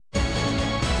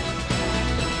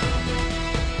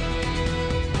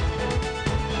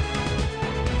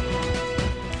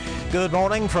Good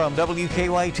morning from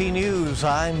WKYT News.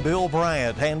 I'm Bill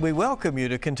Bryant, and we welcome you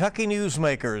to Kentucky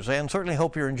Newsmakers and certainly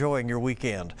hope you're enjoying your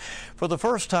weekend. For the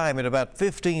first time in about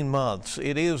 15 months,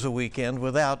 it is a weekend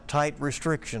without tight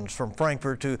restrictions from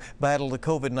Frankfort to battle the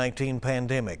COVID-19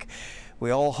 pandemic. We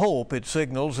all hope it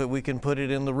signals that we can put it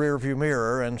in the rearview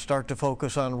mirror and start to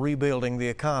focus on rebuilding the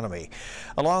economy.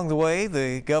 Along the way,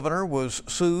 the governor was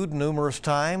sued numerous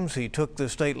times. He took the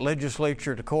state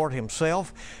legislature to court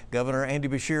himself. Governor Andy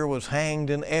Beshear was hanged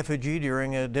in effigy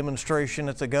during a demonstration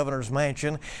at the governor's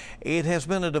mansion. It has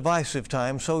been a divisive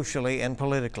time socially and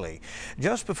politically.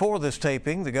 Just before this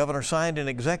taping, the governor signed an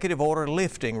executive order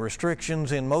lifting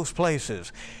restrictions in most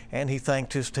places, and he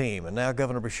thanked his team. And now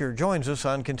Governor Beshear joins us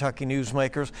on Kentucky Newsmakers.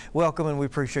 Welcome, and we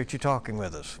appreciate you talking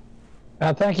with us.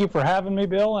 Thank you for having me,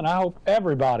 Bill, and I hope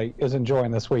everybody is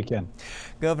enjoying this weekend.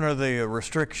 Governor, the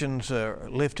restrictions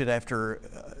lifted after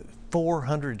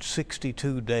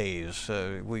 462 days.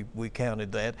 We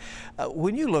counted that.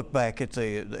 When you look back at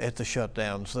the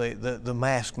shutdowns, the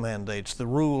mask mandates, the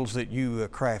rules that you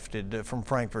crafted from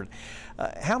Frankfort,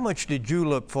 how much did you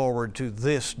look forward to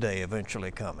this day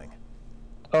eventually coming?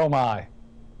 Oh my.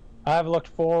 I've looked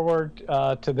forward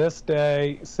to this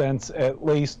day since at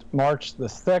least March the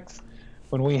 6th,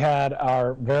 when we had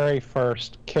our very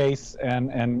first case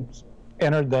and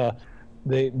entered the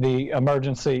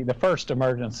first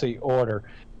emergency order.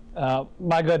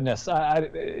 My goodness,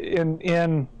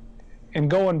 in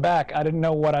going back, I didn't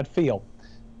know what I'd feel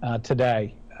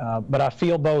today, but I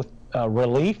feel both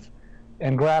relief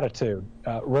and gratitude.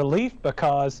 Relief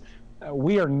because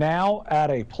we are now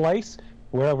at a place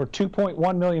where over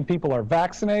 2.1 million people are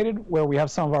vaccinated, where we have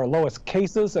some of our lowest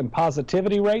cases and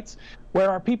positivity rates, where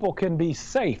our people can be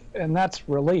safe, and that's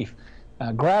relief.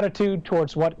 Gratitude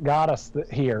towards what got us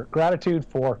here. Gratitude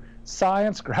for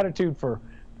science, gratitude for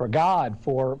God,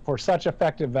 for such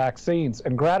effective vaccines,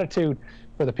 and gratitude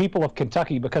for the people of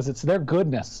Kentucky, because it's their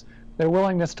goodness, their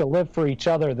willingness to live for each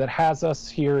other that has us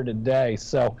here today.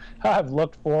 So I've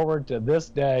looked forward to this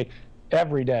day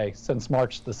every day since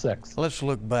March the 6th. Let's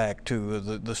look back to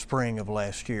the spring of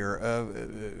last year.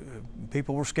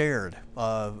 People were scared,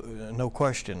 no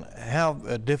question. How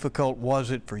difficult was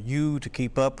it for you to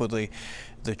keep up with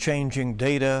the changing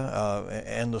data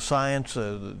and the science,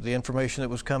 the information that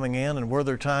was coming in? And were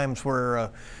there times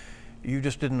where you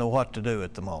just didn't know what to do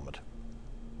at the moment?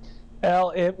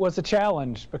 Well, it was a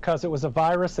challenge because it was a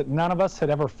virus that none of us had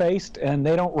ever faced, and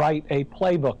they don't write a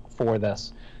playbook for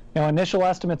this. You know, initial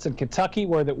estimates in Kentucky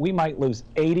were that we might lose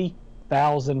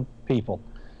 80,000 people.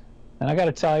 And I got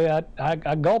to tell you,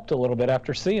 I gulped a little bit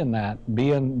after seeing that,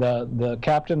 being the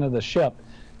captain of the ship,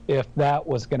 if that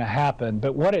was going to happen.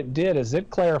 But what it did is it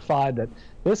clarified that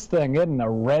this thing isn't a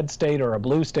red state or a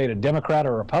blue state, a Democrat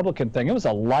or a Republican thing. It was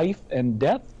a life and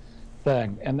death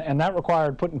thing. And that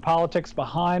required putting politics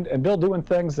behind and Bill doing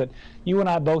things that you and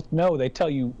I both know they tell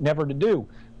you never to do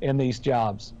in these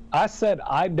jobs. I said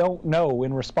I don't know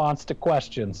in response to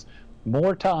questions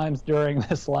more times during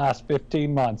this last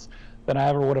 15 months than I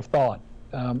ever would have thought.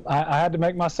 I had to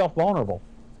make myself vulnerable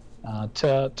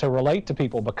to relate to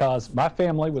people because my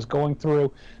family was going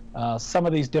through some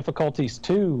of these difficulties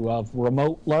too, of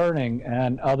remote learning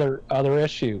and other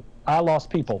issues. I lost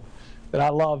people that I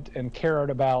loved and cared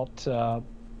about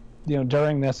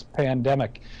during this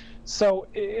pandemic. So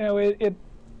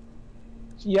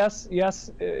yes,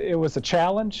 it was a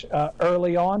challenge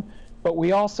early on, but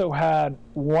we also had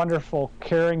wonderful,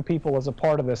 caring people as a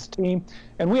part of this team,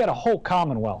 and we had a whole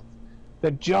Commonwealth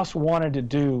that just wanted to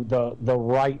do the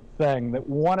right thing, that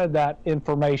wanted that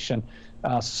information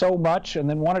so much, and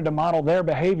then wanted to model their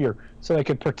behavior so they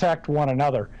could protect one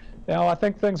another. I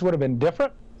think things would have been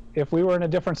different if we were in a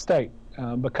different state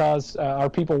because our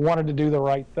people wanted to do the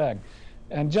right thing.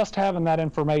 And just having that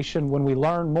information when we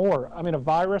learn more, a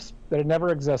virus that had never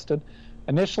existed,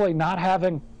 initially not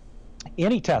having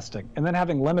any testing and then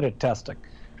having limited testing.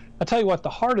 I'll tell you what, the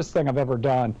hardest thing I've ever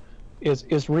done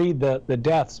is read the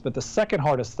deaths, but the second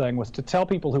hardest thing was to tell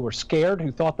people who were scared,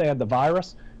 who thought they had the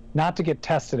virus, not to get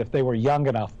tested if they were young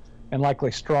enough and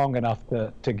likely strong enough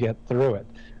to get through it.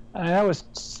 And that was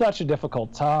such a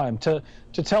difficult time to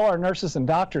tell our nurses and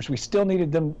doctors we still needed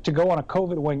them to go on a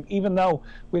COVID wing, even though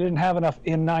we didn't have enough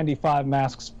N95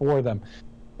 masks for them.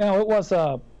 It was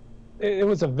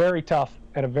a very tough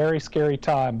and a very scary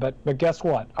time. But guess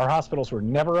what? Our hospitals were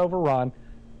never overrun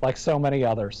like so many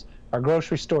others. Our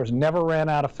grocery stores never ran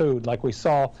out of food like we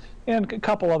saw in a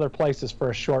couple other places for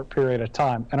a short period of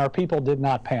time. And our people did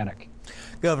not panic.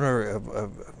 Governor,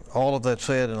 all of that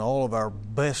said, and all of our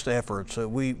best efforts,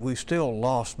 we still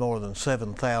lost more than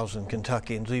 7,000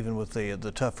 Kentuckians, even with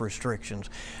the tough restrictions.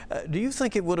 Do you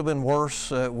think it would have been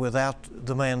worse without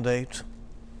the mandates?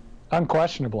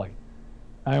 Unquestionably.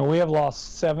 I mean, we have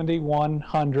lost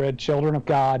 7,100 children of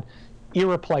God,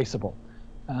 irreplaceable.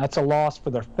 That's a loss for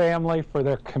their family, for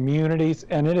their communities,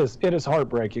 and it is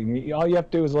heartbreaking. All you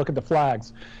have to do is look at the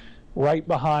flags right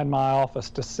behind my office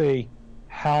to see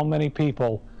how many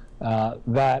people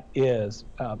that is.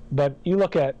 But you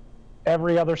look at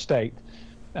every other state,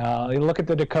 you look at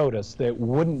the Dakotas that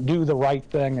wouldn't do the right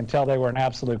thing until they were in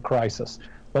absolute crisis.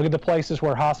 Look at the places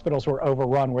where hospitals were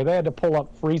overrun, where they had to pull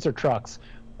up freezer trucks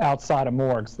outside of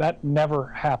morgues. That never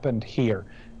happened here.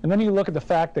 And then you look at the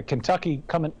fact that Kentucky,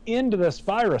 coming into this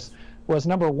virus, was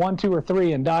number 1, 2, or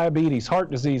 3 in diabetes, heart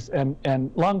disease,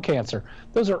 and lung cancer.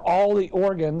 Those are all the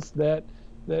organs that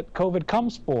COVID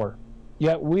comes for.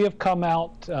 Yet we have come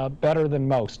out better than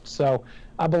most. So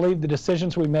I believe the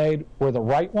decisions we made were the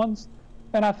right ones.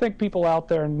 And I think people out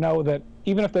there know that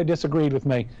even if they disagreed with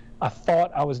me, I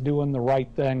thought I was doing the right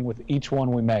thing with each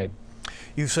one we made.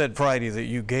 You said Friday that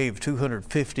you gave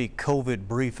 250 COVID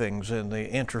briefings in the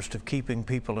interest of keeping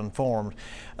people informed.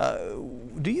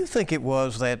 Do you think it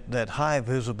was that high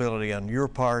visibility on your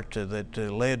part that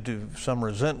led to some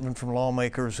resentment from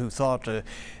lawmakers who thought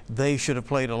they should have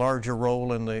played a larger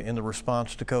role in the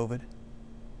response to COVID?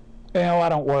 You know, I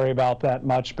don't worry about that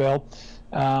much, Bill.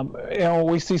 You know,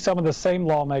 we see some of the same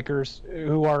lawmakers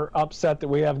who are upset that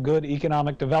we have good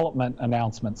economic development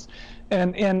announcements.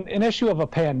 And in an issue of a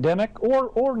pandemic,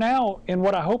 or now in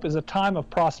what I hope is a time of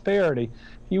prosperity,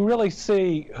 you really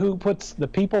see who puts the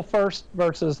people first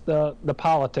versus the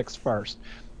politics first.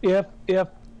 If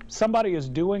somebody is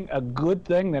doing a good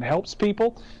thing that helps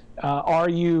people, are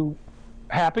you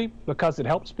happy because it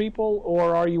helps people,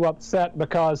 or are you upset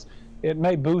because it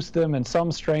may boost them in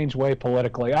some strange way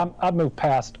politically? I've moved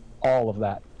past all of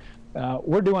that.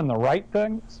 We're doing the right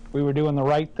things. We were doing the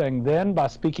right thing then by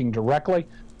speaking directly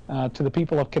to the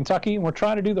people of Kentucky, and we're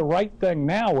trying to do the right thing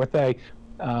now with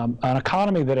an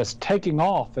economy that is taking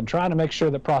off and trying to make sure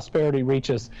that prosperity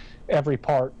reaches every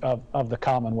part of the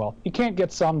Commonwealth. You can't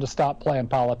get some to stop playing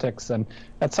politics, and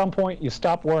at some point you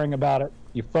stop worrying about it,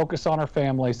 you focus on our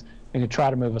families, and you try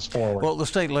to move us forward. Well, the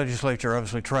state legislature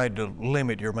obviously tried to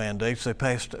limit your mandates. They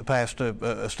passed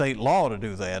a state law to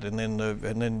do that, and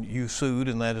then you sued,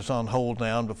 and that is on hold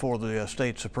now before the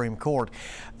state Supreme Court.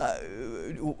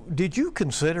 Did you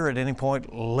consider at any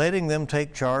point letting them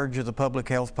take charge of the public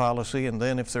health policy, and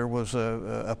then if there was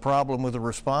a problem with the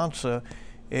response,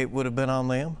 it would have been on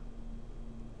them?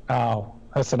 Oh,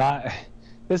 listen,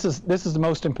 this is the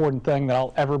most important thing that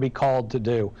I'll ever be called to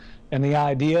do. And the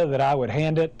idea that I would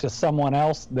hand it to someone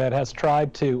else that has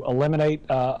tried to eliminate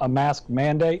a mask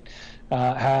mandate,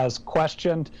 has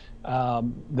questioned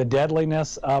the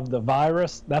deadliness of the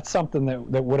virus, that's something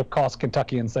that would have cost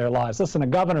Kentuckians their lives. Listen, a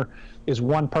governor is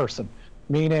one person,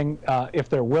 meaning if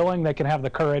they're willing, they can have the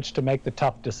courage to make the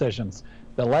tough decisions.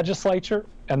 The legislature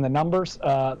and the numbers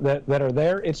that are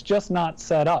there, it's just not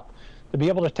set up to be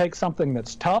able to take something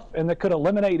that's tough and that could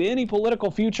eliminate any political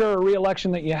future or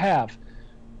re-election that you have,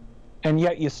 and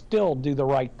yet you still do the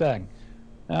right thing.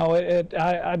 Now,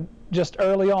 I just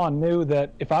early on knew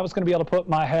that if I was going to be able to put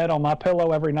my head on my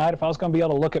pillow every night, if I was going to be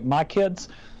able to look at my kids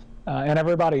and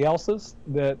everybody else's,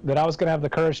 that I was going to have the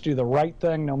courage to do the right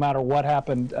thing no matter what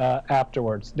happened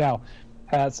afterwards. Now,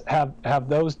 have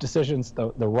those decisions,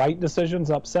 the right decisions,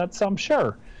 upset some?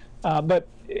 Sure. But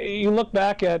you look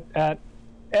back at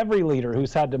every leader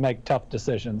who's had to make tough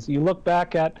decisions. You look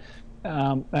back at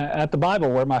the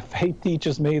Bible, where my faith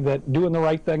teaches me that doing the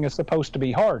right thing is supposed to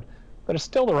be hard, but it's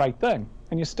still the right thing,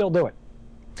 and you still do it.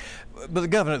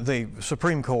 But the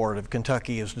Supreme Court of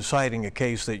Kentucky is deciding a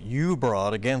case that you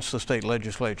brought against the state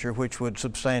legislature, which would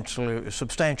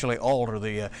substantially alter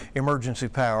the emergency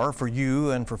power for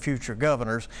you and for future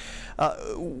governors.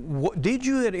 Did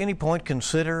you at any point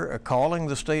consider calling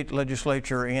the state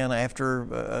legislature in after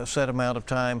a set amount of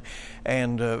time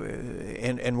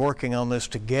and working on this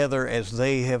together, as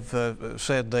they have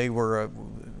said they were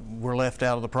left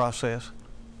out of the process?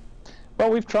 Well,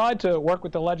 we've tried to work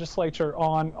with the legislature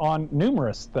on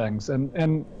numerous things, and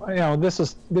you know, this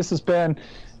has been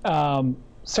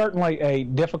certainly a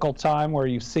difficult time where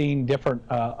you've seen different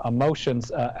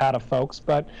emotions out of folks.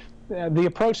 But the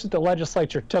approach that the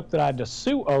legislature took that I had to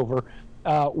sue over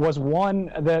was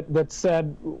one that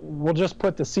said, we'll just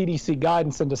put the CDC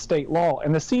guidance into state law.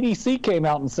 And the CDC came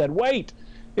out and said, wait,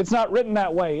 it's not written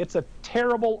that way. It's a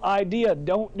terrible idea.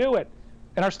 Don't do it.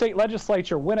 And our state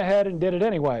legislature went ahead and did it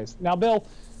anyways. Now, Bill,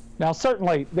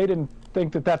 certainly they didn't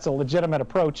think that that's a legitimate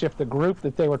approach if the group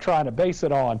that they were trying to base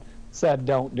it on said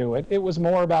don't do it. It was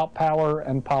more about power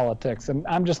and politics, and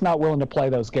I'm just not willing to play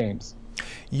those games.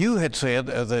 You had said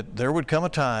that there would come a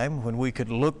time when we could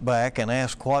look back and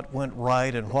ask what went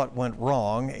right and what went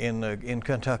wrong in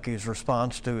Kentucky's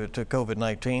response to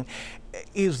COVID-19.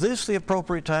 Is this the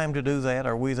appropriate time to do that?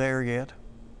 Are we there yet?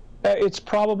 It's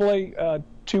probably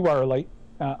too early.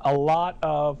 A lot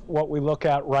of what we look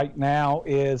at right now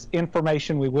is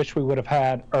information we wish we would have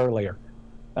had earlier.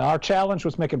 Our challenge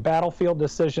was making battlefield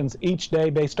decisions each day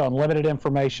based on limited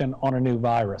information on a new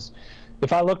virus.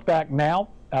 If I looked back now,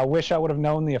 I wish I would have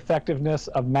known the effectiveness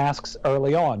of masks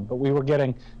early on, but we were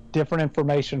getting different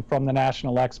information from the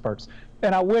national experts.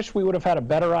 And I wish we would have had a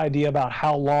better idea about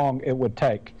how long it would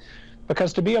take.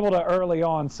 Because to be able to early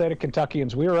on say to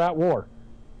Kentuckians, we were at war.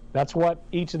 That's what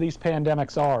each of these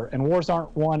pandemics are. And wars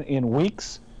aren't won in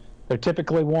weeks. They're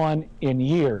typically won in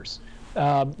years.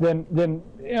 Then you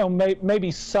know,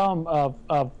 maybe some of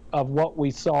what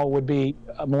we saw would be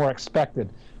more expected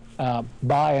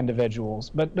by individuals.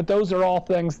 But those are all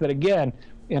things that, again,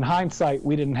 in hindsight,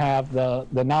 we didn't have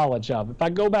the knowledge of. If I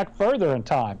go back further in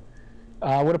time,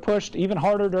 I would have pushed even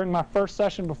harder during my first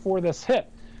session before this hit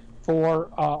for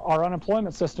our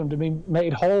unemployment system to be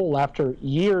made whole after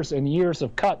years and years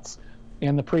of cuts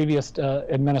in the previous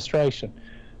administration.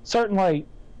 Certainly,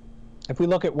 if we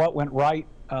look at what went right,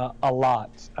 a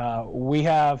lot. We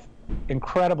have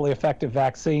incredibly effective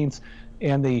vaccines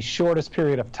in the shortest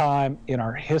period of time in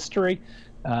our history.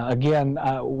 Again,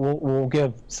 we'll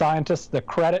give scientists the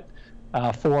credit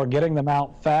for getting them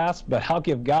out fast, but I'll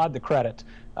give God the credit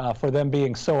for them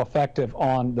being so effective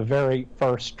on the very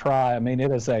first try. I mean,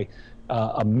 it is a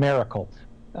miracle.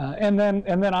 And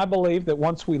then I believe that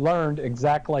once we learned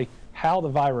exactly how the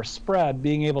virus spread,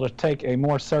 being able to take a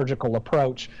more surgical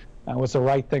approach was the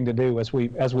right thing to do as we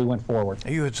went forward.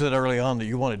 You had said early on that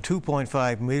you wanted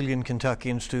 2.5 million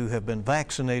Kentuckians to have been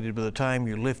vaccinated by the time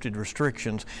you lifted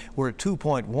restrictions. We're at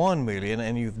 2.1 million,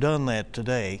 and you've done that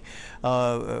today.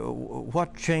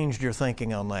 What changed your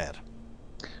thinking on that?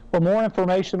 Well, more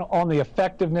information on the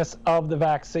effectiveness of the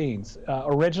vaccines.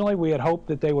 Originally, we had hoped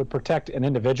that they would protect an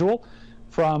individual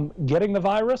from getting the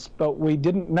virus, but we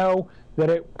didn't know that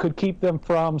it could keep them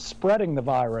from spreading the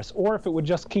virus, or if it would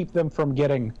just keep them from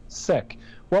getting sick.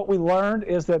 What we learned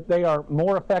is that they are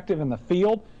more effective in the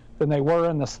field than they were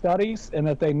in the studies, and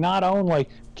that they not only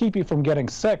keep you from getting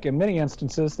sick, in many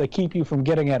instances, they keep you from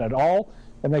getting it at all,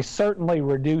 and they certainly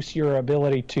reduce your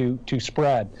ability to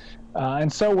spread.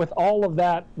 And so with all of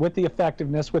that, with the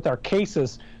effectiveness, with our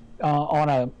cases on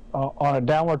a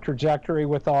downward trajectory,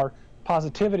 with our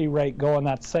positivity rate going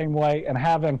that same way, and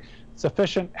having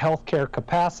sufficient healthcare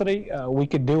capacity, we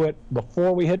could do it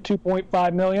before we hit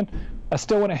 2.5 million. I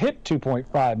still want to hit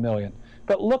 2.5 million.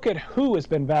 But look at who has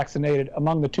been vaccinated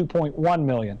among the 2.1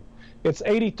 million. It's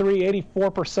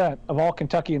 84% of all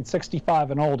Kentuckians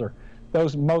 65 and older,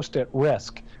 those most at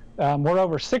risk. We're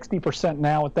over 60%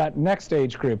 now at that next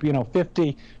age group,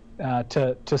 50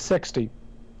 to 60.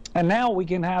 And now we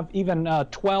can have even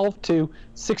 12 to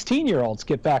 16-year-olds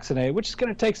get vaccinated, which is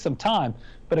going to take some time,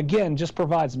 but again, just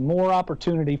provides more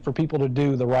opportunity for people to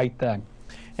do the right thing.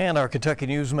 And our Kentucky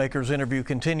Newsmakers interview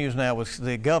continues now with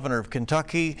the governor of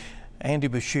Kentucky, Andy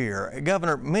Beshear.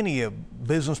 Governor, many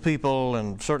business people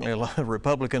and certainly a lot of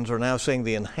Republicans are now saying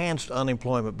the enhanced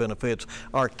unemployment benefits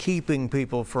are keeping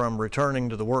people from returning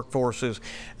to the workforces.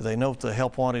 They note the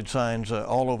help wanted signs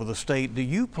all over the state. Do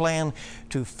you plan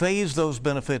to phase those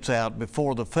benefits out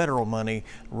before the federal money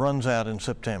runs out in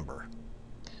September?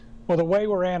 Well, the way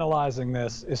we're analyzing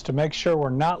this is to make sure we're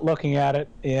not looking at it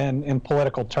in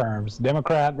political terms,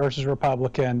 Democrat versus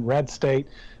Republican, red state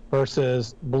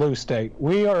versus blue state.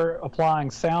 We are applying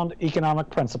sound economic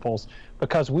principles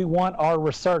because we want our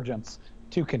resurgence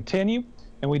to continue,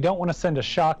 and we don't want to send a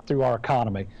shock through our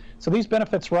economy. So these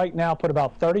benefits right now put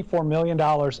about $34 million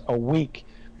a week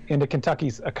into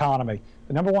Kentucky's economy.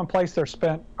 The number one place they're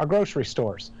spent are grocery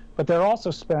stores, but they're also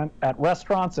spent at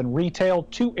restaurants and retail,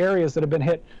 two areas that have been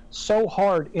hit so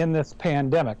hard in this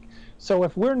pandemic. So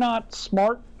if we're not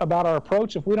smart about our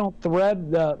approach, if we don't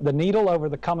thread the needle over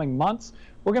the coming months,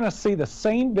 we're going to see the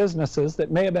same businesses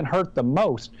that may have been hurt the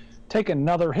most take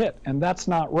another hit, and that's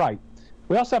not right.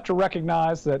 We also have to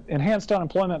recognize that enhanced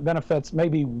unemployment benefits may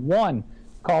be one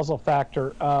causal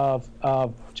factor of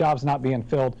jobs not being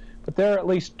filled, but there are at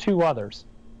least two others.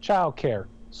 Child care.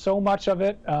 So much of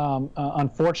it,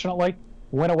 unfortunately,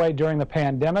 went away during the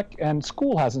pandemic, and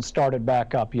school hasn't started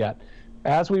back up yet.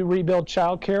 As we rebuild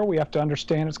child care, we have to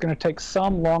understand it's going to take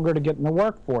some longer to get in the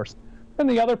workforce. And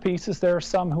the other piece is there are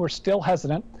some who are still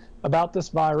hesitant about this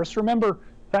virus. Remember,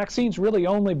 vaccines really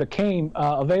only became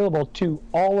available to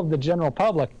all of the general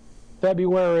public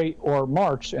February or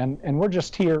March, and we're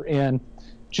just here in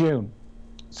June.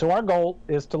 So our goal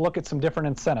is to look at some different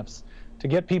incentives to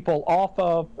get people off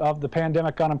of the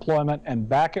pandemic unemployment and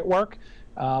back at work,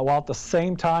 while at the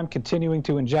same time continuing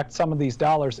to inject some of these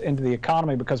dollars into the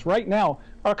economy, because right now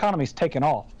our economy's taken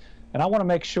off. And I want to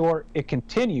make sure it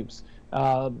continues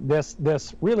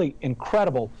this really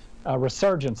incredible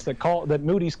resurgence that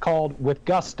Moody's called with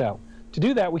gusto. To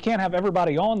do that, we can't have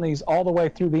everybody on these all the way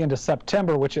through the end of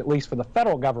September, which at least for the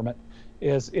federal government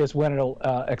is when it'll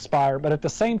expire. But at the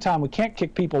same time, we can't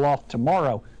kick people off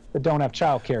tomorrow that don't have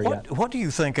child care yet. What do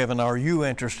you think, Evan? Are you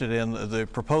interested in the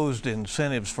proposed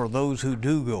incentives for those who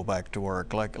do go back to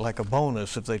work, like a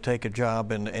bonus if they take a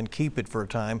job and keep it for a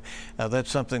time? That's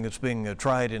something that's being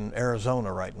tried in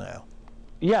Arizona right now.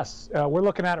 Yes, we're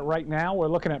looking at it right now. We're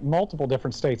looking at multiple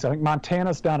different states. I think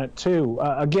Montana's done it too.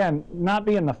 Again, not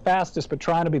being the fastest, but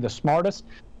trying to be the smartest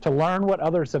to learn what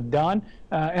others have done.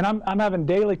 And I'm having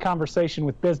daily conversation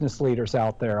with business leaders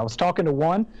out there. I was talking to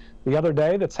one the other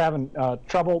day that's having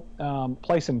trouble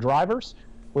placing drivers,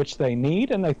 which they need,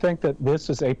 and they think that this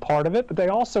is a part of it. But they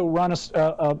also run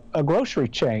a grocery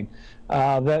chain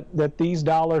that these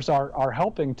dollars are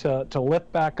helping to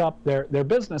lift back up their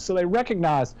business. So they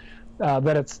recognize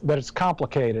that it's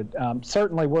complicated.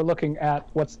 Certainly, we're looking at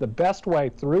what's the best way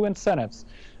through incentives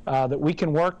that we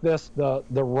can work this the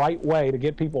right way to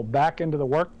get people back into the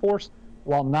workforce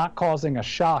while not causing a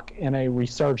shock in a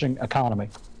resurging economy.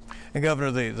 And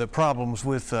Governor, the problems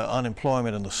with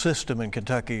unemployment in the system in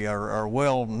Kentucky are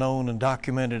well known and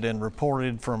documented and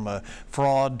reported, from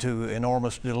fraud to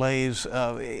enormous delays.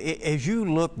 As you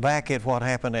look back at what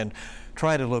happened and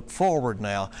try to look forward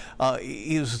now,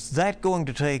 is that going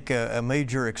to take a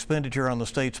major expenditure on the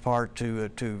state's part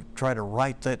to try to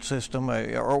right that system,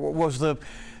 or was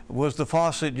the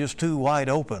faucet just too wide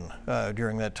open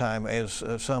during that time, as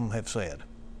some have said?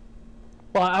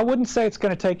 Well, I wouldn't say it's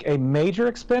going to take a major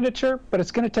expenditure, but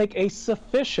it's going to take a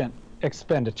sufficient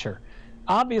expenditure.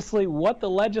 Obviously, what the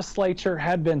legislature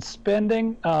had been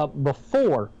spending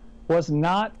before was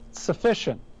not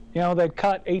sufficient. You know, they'd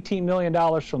cut $18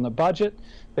 million from the budget.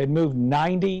 They'd moved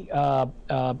 90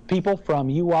 people from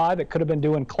UI that could have been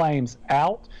doing claims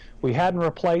out. We hadn't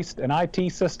replaced an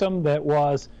IT system that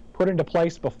was put into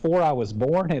place before I was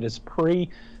born. It is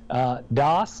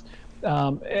pre-DOS.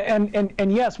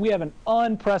 And yes, we have an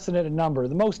unprecedented number,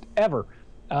 the most ever,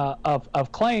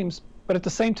 of claims. But at the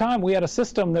same time, we had a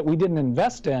system that we didn't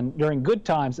invest in during good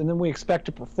times, and then we expect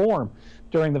to perform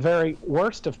during the very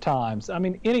worst of times. I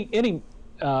mean, any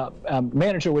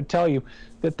manager would tell you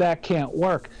that can't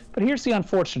work. But here's the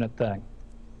unfortunate thing.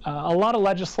 A lot of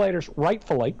legislators,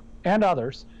 rightfully, and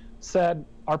others, said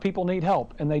our people need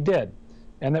help, and they did,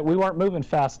 and that we weren't moving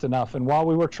fast enough. And while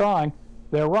we were trying,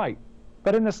 they're right.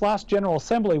 But in this last General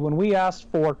Assembly, when we asked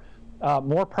for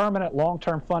more permanent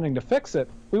long-term funding to fix it,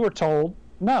 we were told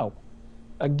no.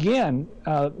 Again,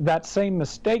 that same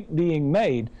mistake being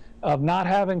made of not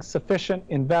having sufficient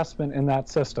investment in that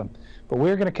system. But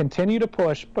we're going to continue to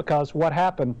push, because what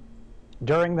happened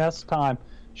during this time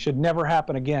should never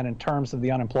happen again in terms of the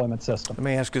unemployment system. Let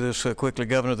me ask you this quickly,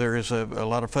 Governor. There is a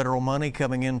lot of federal money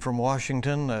coming in from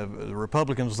Washington. The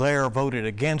Republicans there voted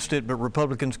against it, but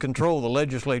Republicans control the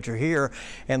legislature here,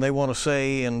 and they want to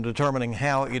say in determining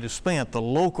how it is spent. The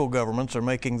local governments are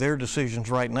making their decisions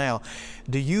right now.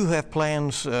 Do you have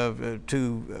plans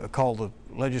to call the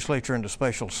legislature into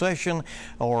special session,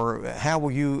 or how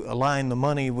will you align the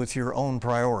money with your own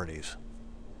priorities?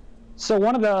 So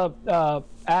one of the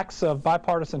acts of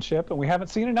bipartisanship, and we haven't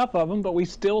seen enough of them, but we've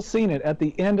still seen it at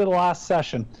the end of the last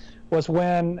session, was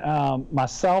when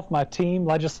myself, my team,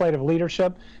 legislative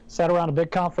leadership, sat around a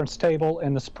big conference table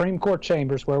in the Supreme Court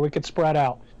chambers where we could spread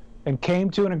out, and came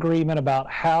to an agreement about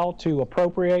how to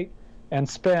appropriate and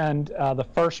spend the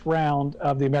first round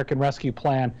of the American Rescue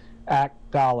Plan Act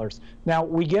dollars. Now,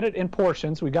 we get it in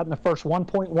portions. We've gotten the first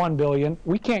 $1.1 billion.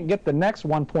 We can't get the next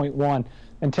 $1.1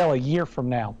 until a year from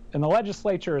now. And the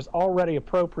legislature has already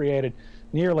appropriated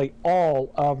nearly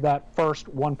all of that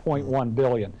first $1.1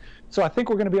 billion. So I think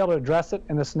we're going to be able to address it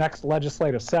in this next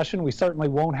legislative session. We certainly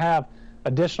won't have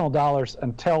additional dollars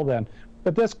until then.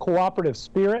 But this cooperative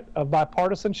spirit of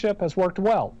bipartisanship has worked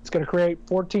well. It's going to create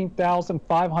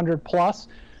 14,500 plus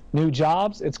new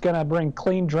jobs. It's going to bring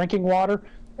clean drinking water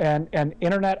and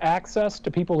internet access to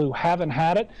people who haven't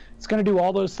had it. It's going to do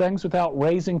all those things without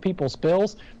raising people's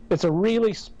bills. It's a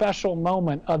really special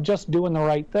moment of just doing the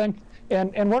right thing.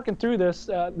 And working through this,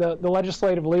 the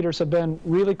legislative leaders have been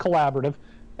really collaborative.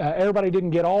 Everybody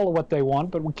didn't get all of what they want,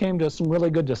 but we came to some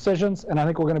really good decisions, and I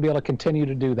think we're going to be able to continue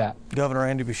to do that. Governor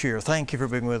Andy Beshear, thank you for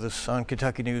being with us on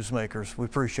Kentucky Newsmakers. We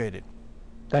appreciate it.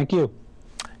 Thank you.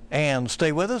 And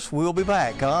stay with us. We'll be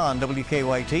back on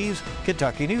WKYT's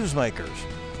Kentucky Newsmakers.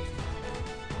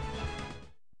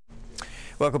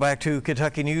 Welcome back to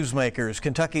Kentucky Newsmakers.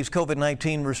 Kentucky's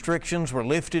COVID-19 restrictions were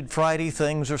lifted Friday.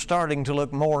 Things are starting to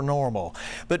look more normal.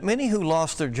 But many who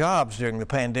lost their jobs during the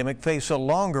pandemic face a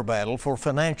longer battle for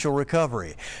financial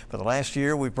recovery. For the last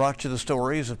year, we've brought you the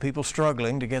stories of people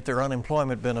struggling to get their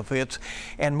unemployment benefits.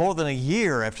 And more than a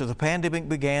year after the pandemic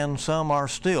began, some are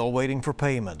still waiting for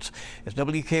payments. As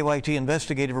WKYT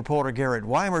investigative reporter Garrett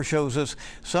Weimer shows us,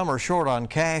 some are short on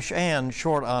cash and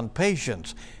short on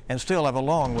patience and still have a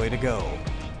long way to go.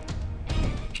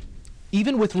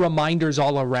 Even with reminders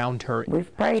all around her,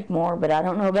 we've prayed more, but I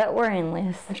don't know about wearing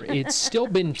less. It's still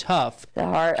been tough. It's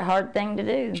a hard thing to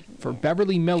do. For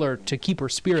Beverly Miller to keep her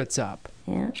spirits up.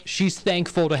 Yeah. She's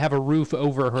thankful to have a roof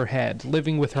over her head,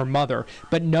 living with her mother,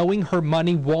 but knowing her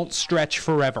money won't stretch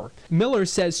forever. Miller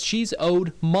says she's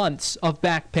owed months of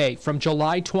back pay from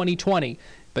July 2020,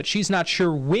 but she's not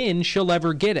sure when she'll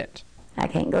ever get it. I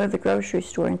can't go to the grocery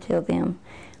store until then.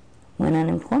 When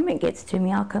unemployment gets to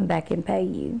me, I'll come back and pay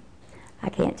you. I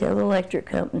can't tell the electric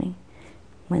company.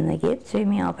 When they get to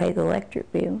me, I'll pay the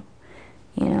electric bill.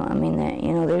 You know, I mean,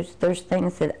 there's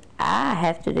things that I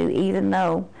have to do, even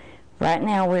though right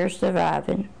now we're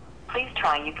surviving. Please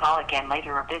try you call again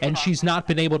later or visit. And she's not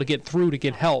been able to get through to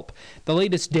get help. The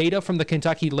latest data from the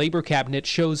Kentucky Labor Cabinet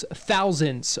shows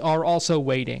thousands are also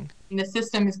waiting. The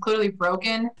system is clearly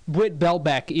broken. Britt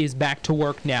Belbeck is back to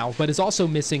work now, but is also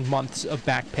missing months of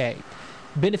back pay.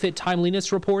 Benefit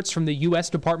timeliness reports from the U.S.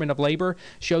 Department of Labor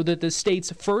show that the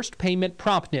state's first payment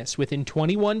promptness within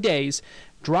 21 days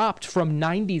dropped from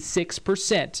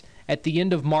 96% at the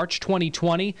end of March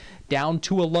 2020 down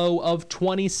to a low of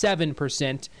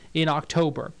 27% in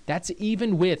October. That's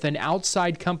even with an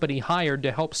outside company hired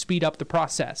to help speed up the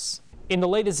process. In the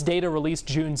latest data released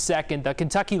June 2nd, the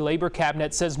Kentucky Labor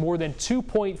Cabinet says more than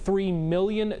 2.3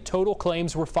 million total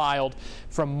claims were filed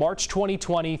from March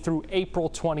 2020 through April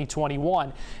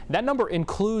 2021. That number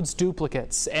includes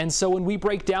duplicates. And so when we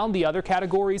break down the other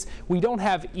categories, we don't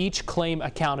have each claim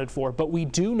accounted for, but we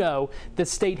do know the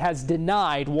state has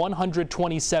denied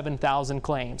 127,000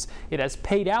 claims. It has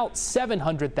paid out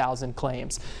 700,000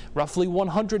 claims. Roughly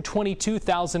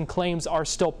 122,000 claims are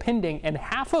still pending, and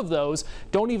half of those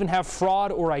don't even have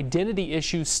fraud or identity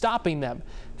issues stopping them.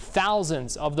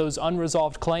 Thousands of those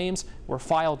unresolved claims were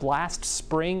filed last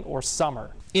spring or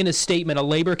summer. In a statement, a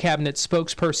Labor Cabinet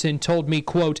spokesperson told me,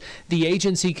 quote, "The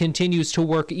agency continues to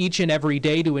work each and every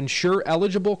day to ensure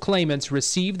eligible claimants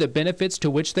receive the benefits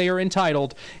to which they are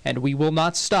entitled, and we will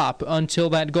not stop until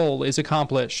that goal is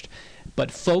accomplished." But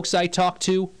folks I talked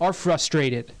to are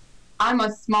frustrated. I'm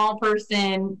a small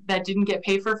person that didn't get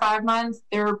paid for 5 months.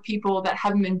 There are people that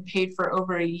haven't been paid for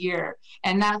over a year.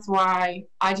 And that's why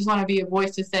I just want to be a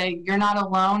voice to say, you're not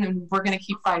alone and we're going to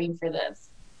keep fighting for this.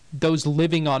 Those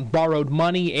living on borrowed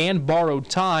money and borrowed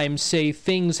time say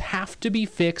things have to be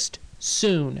fixed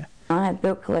soon. I have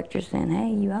bill collectors saying, hey,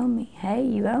 you owe me. Hey,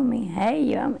 you owe me. Hey,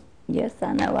 you owe me. Yes,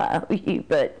 I know I owe you,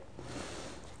 but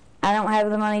I don't have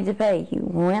the money to pay you.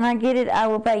 When I get it, I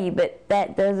will pay you, but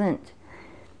that doesn't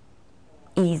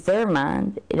ease their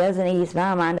mind. It doesn't ease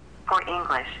my mind. For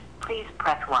English, please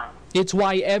press 1. It's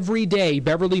why every day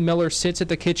Beverly Miller sits at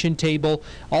the kitchen table,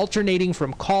 alternating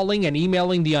from calling and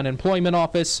emailing the unemployment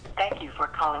office. Thank you for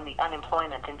calling the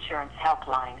Unemployment Insurance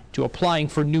Helpline. To applying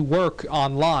for new work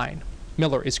online.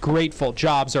 Miller is grateful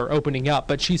jobs are opening up,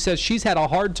 but she says she's had a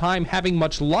hard time having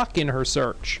much luck in her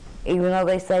search. Even though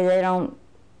they say they don't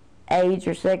age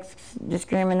or sex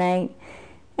discriminate,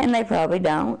 and they probably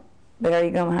don't. But are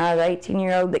you going to hire the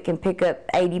 18-year-old that can pick up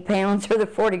 80 pounds or the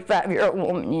 45-year-old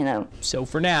woman, you know? So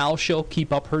for now, she'll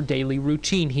keep up her daily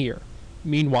routine here.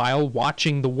 Meanwhile,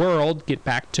 watching the world get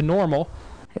back to normal.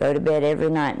 I go to bed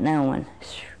every night knowing,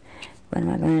 what am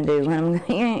I going to do? What am I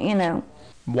going to, you know?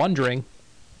 Wondering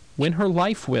when her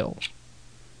life will.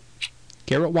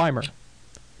 Garrett Weimer,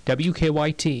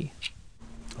 WKYT.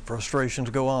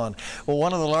 Frustrations go on. Well,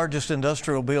 one of the largest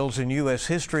industrial bills in U.S.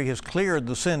 history has cleared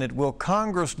the Senate. Will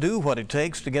Congress do what it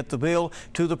takes to get the bill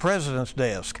to the president's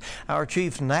desk? Our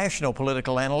chief national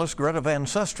political analyst, Greta Van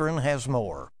Susteren, has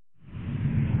more.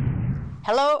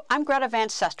 Hello, I'm Greta Van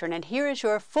Susteren, and here is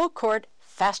your full court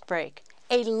fast break.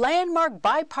 A landmark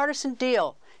bipartisan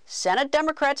deal. Senate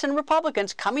Democrats and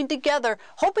Republicans coming together,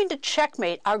 hoping to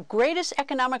checkmate our greatest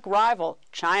economic rival,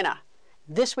 China.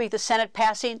 This week, the Senate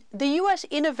passing the U.S.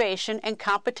 Innovation and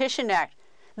Competition Act.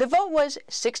 The vote was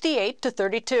 68 to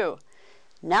 32.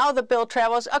 Now the bill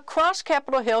travels across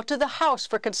Capitol Hill to the House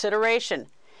for consideration.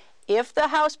 If the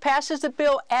House passes the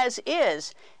bill as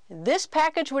is, this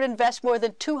package would invest more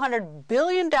than $200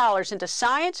 billion into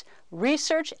science,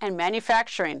 research, and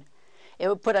manufacturing. It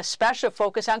would put a special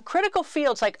focus on critical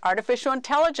fields like artificial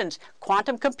intelligence,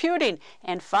 quantum computing,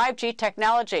 and 5G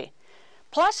technology.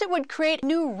 Plus, it would create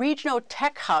new regional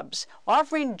tech hubs,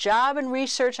 offering job and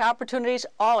research opportunities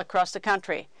all across the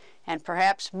country. And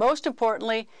perhaps most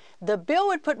importantly, the bill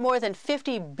would put more than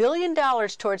 $50 billion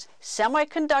towards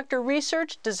semiconductor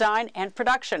research, design, and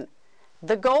production.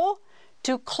 The goal?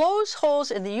 To close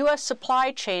holes in the U.S.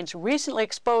 supply chains recently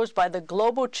exposed by the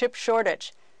global chip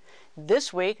shortage.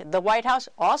 This week, the White House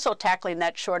also tackling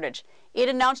that shortage. It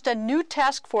announced a new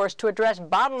task force to address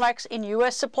bottlenecks in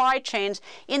U.S. supply chains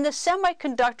in the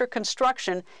semiconductor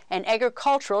construction and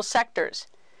agricultural sectors.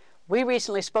 We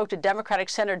recently spoke to Democratic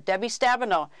Senator Debbie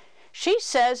Stabenow. She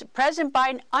says President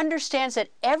Biden understands that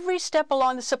every step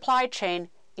along the supply chain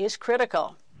is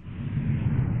critical.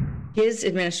 His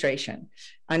administration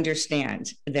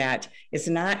understands that it's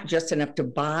not just enough to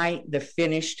buy the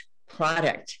finished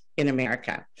product in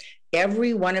America.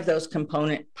 Every one of those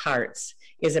component parts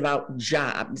is about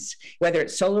jobs, whether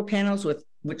it's solar panels,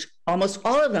 which almost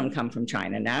all of them come from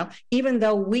China now, even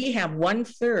though we have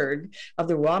 1/3 of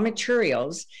the raw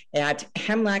materials at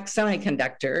Hemlock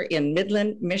Semiconductor in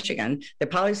Midland, Michigan, the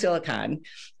polysilicon,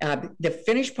 the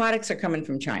finished products are coming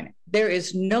from China. There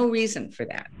is no reason for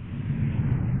that.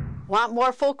 Want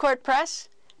more Full Court Press?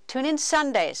 Tune in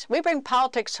Sundays. We bring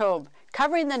politics home,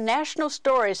 covering the national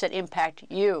stories that impact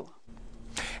you.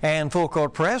 And Full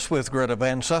Court Press with Greta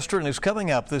Van Susteren is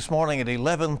coming up this morning at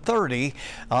 11:30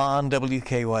 on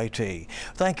WKYT.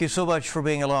 Thank you so much for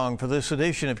being along for this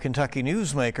edition of Kentucky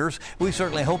Newsmakers. We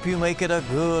certainly hope you make it a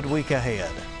good week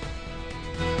ahead.